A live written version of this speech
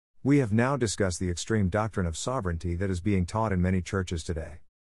We have now discussed the extreme doctrine of sovereignty that is being taught in many churches today.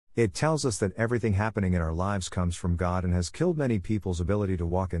 It tells us that everything happening in our lives comes from God and has killed many people's ability to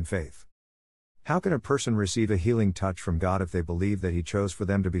walk in faith. How can a person receive a healing touch from God if they believe that He chose for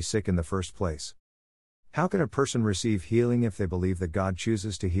them to be sick in the first place? How can a person receive healing if they believe that God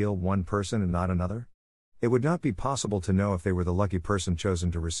chooses to heal one person and not another? It would not be possible to know if they were the lucky person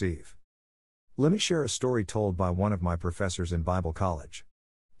chosen to receive. Let me share a story told by one of my professors in Bible college.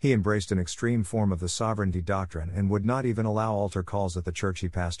 He embraced an extreme form of the sovereignty doctrine and would not even allow altar calls at the church he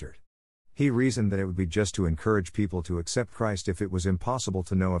pastored. He reasoned that it would be just to encourage people to accept Christ if it was impossible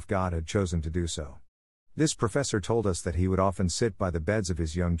to know if God had chosen to do so. This professor told us that he would often sit by the beds of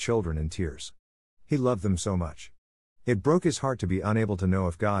his young children in tears. He loved them so much. It broke his heart to be unable to know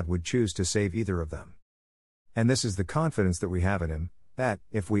if God would choose to save either of them. And this is the confidence that we have in Him, that,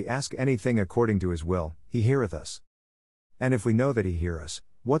 if we ask anything according to His will, He heareth us. And if we know that He heareth us,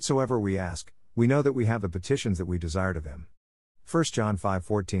 whatsoever we ask, we know that we have the petitions that we desired of Him. 1 John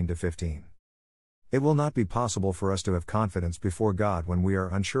 5:14-15. It will not be possible for us to have confidence before God when we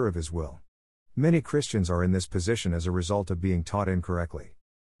are unsure of His will. Many Christians are in this position as a result of being taught incorrectly.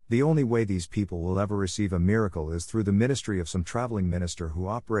 The only way these people will ever receive a miracle is through the ministry of some traveling minister who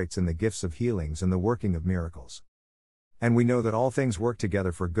operates in the gifts of healings and the working of miracles. And we know that all things work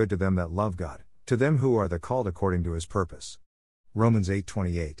together for good to them that love God, to them who are the called according to His purpose. Romans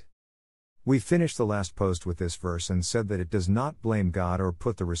 8:28. We finished the last post with this verse and said that it does not blame God or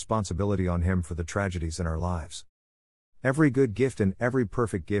put the responsibility on Him for the tragedies in our lives. Every good gift and every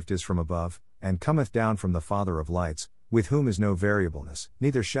perfect gift is from above, and cometh down from the Father of lights, with whom is no variableness,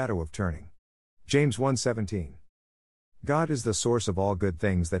 neither shadow of turning. James 1:17. God is the source of all good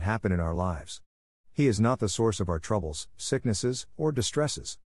things that happen in our lives. He is not the source of our troubles, sicknesses, or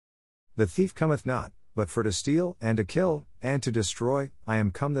distresses. The thief cometh not, but for to steal, and to kill, and to destroy. I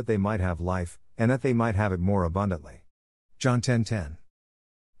am come that they might have life, and that they might have it more abundantly. John 10:10.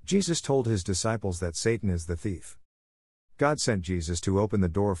 Jesus told His disciples that Satan is the thief. God sent Jesus to open the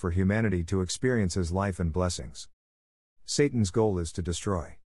door for humanity to experience His life and blessings. Satan's goal is to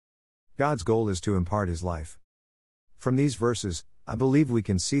destroy. God's goal is to impart His life. From these verses, I believe we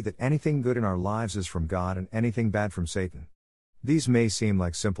can see that anything good in our lives is from God and anything bad from Satan. These may seem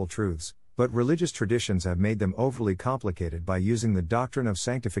like simple truths, but religious traditions have made them overly complicated by using the doctrine of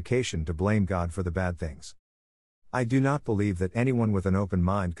sanctification to blame God for the bad things. I do not believe that anyone with an open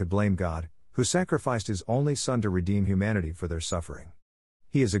mind could blame God, who sacrificed His only Son to redeem humanity for their suffering.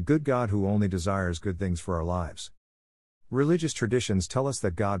 He is a good God who only desires good things for our lives. Religious traditions tell us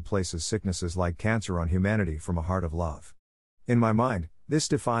that God places sicknesses like cancer on humanity from a heart of love. In my mind, this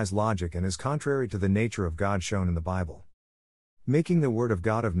defies logic and is contrary to the nature of God shown in the Bible. Making the word of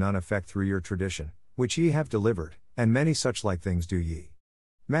God of none effect through your tradition, which ye have delivered, and many such like things do ye.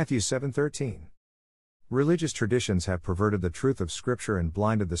 Matthew 7:13. Religious traditions have perverted the truth of Scripture and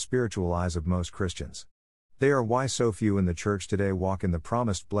blinded the spiritual eyes of most Christians. They are why so few in the church today walk in the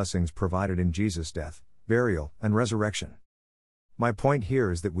promised blessings provided in Jesus' death, burial, and resurrection. My point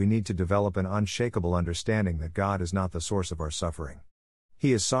here is that we need to develop an unshakable understanding that God is not the source of our suffering.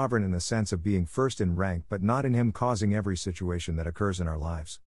 He is sovereign in the sense of being first in rank but not in Him causing every situation that occurs in our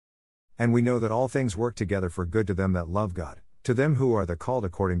lives. And we know that all things work together for good to them that love God, to them who are the called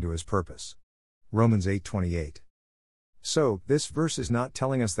according to His purpose. Romans 8:28. So, this verse is not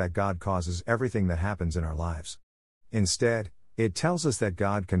telling us that God causes everything that happens in our lives. Instead, it tells us that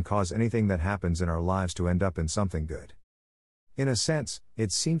God can cause anything that happens in our lives to end up in something good. In a sense,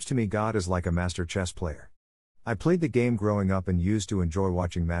 it seems to me God is like a master chess player. I played the game growing up and used to enjoy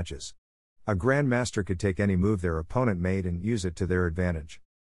watching matches. A grandmaster could take any move their opponent made and use it to their advantage.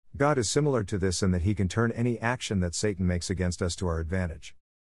 God is similar to this in that He can turn any action that Satan makes against us to our advantage.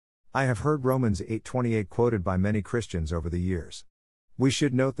 I have heard Romans 8:28 quoted by many Christians over the years. We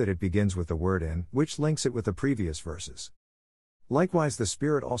should note that it begins with the word in, which links it with the previous verses. Likewise the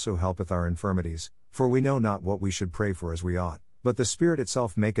Spirit also helpeth our infirmities, for we know not what we should pray for as we ought, but the Spirit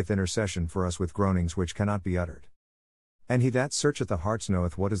itself maketh intercession for us with groanings which cannot be uttered. And He that searcheth the hearts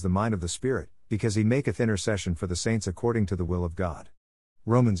knoweth what is the mind of the Spirit, because He maketh intercession for the saints according to the will of God.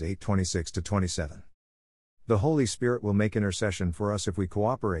 Romans 8:26-27. The Holy Spirit will make intercession for us if we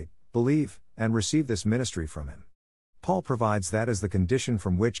cooperate, believe, and receive this ministry from Him. Paul provides that as the condition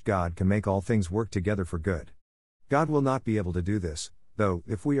from which God can make all things work together for good. God will not be able to do this, though,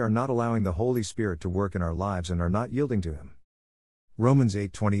 if we are not allowing the Holy Spirit to work in our lives and are not yielding to Him. Romans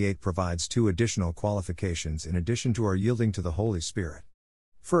 8:28 provides two additional qualifications in addition to our yielding to the Holy Spirit.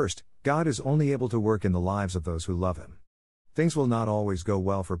 First, God is only able to work in the lives of those who love Him. Things will not always go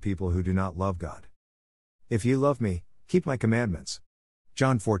well for people who do not love God. If ye love me, keep my commandments.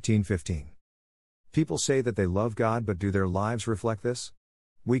 John 14:15. People say that they love God, but do their lives reflect this?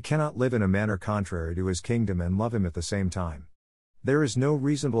 We cannot live in a manner contrary to His kingdom and love Him at the same time. There is no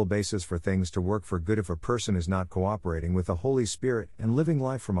reasonable basis for things to work for good if a person is not cooperating with the Holy Spirit and living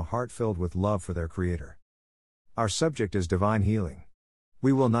life from a heart filled with love for their Creator. Our subject is divine healing.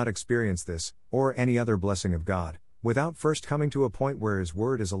 We will not experience this, or any other blessing of God, without first coming to a point where His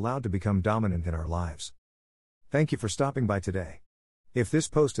Word is allowed to become dominant in our lives. Thank you for stopping by today. If this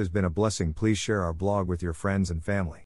post has been a blessing, please share our blog with your friends and family.